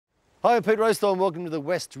Hi, I'm Peter Rowsthorn. Welcome to the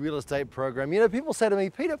West Real Estate Program. You know, people say to me,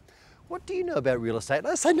 Peter, what do you know about real estate? And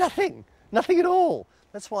I say nothing at all.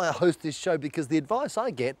 That's why I host this show, because the advice I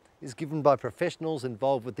get is given by professionals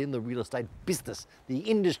involved within the real estate business, the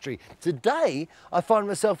industry. Today, I find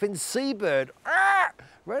myself in Seabird,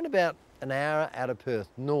 around about an hour out of Perth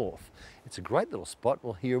north. It's a great little spot.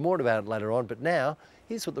 We'll hear more about it later on, but now,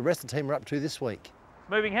 here's what the rest of the team are up to this week.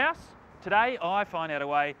 Moving house? Today I find out a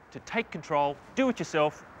way to take control, do it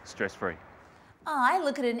yourself, stress-free. I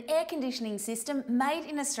look at an air conditioning system made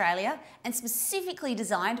in Australia and specifically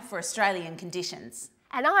designed for Australian conditions.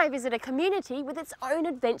 And I visit a community with its own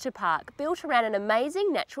adventure park built around an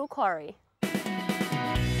amazing natural quarry.